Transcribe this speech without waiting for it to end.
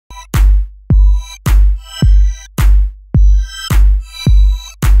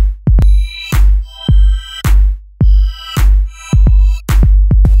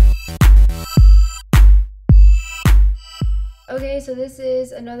this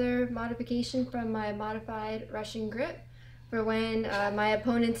is another modification from my modified Russian grip for when my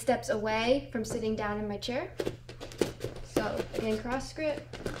opponent steps away from sitting down in my chair. So again, cross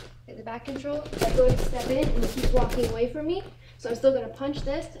grip, get the back control. I go to step in and he keeps walking away from me. So I'm still gonna punch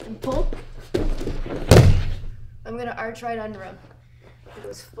this and pull. I'm gonna arch right under him. It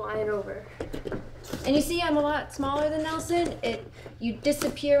goes flying over. And you see I'm a lot smaller than Nelson. You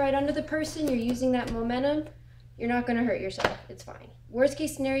disappear right under the person, you're using that momentum. You're not gonna hurt yourself, it's fine. Worst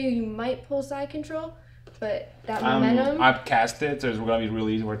case scenario, you might pull side control, but that momentum. I've cast it, so it's gonna be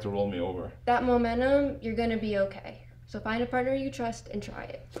really easy for it to roll me over. That momentum, you're gonna be okay. So find a partner you trust and try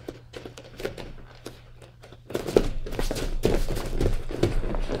it.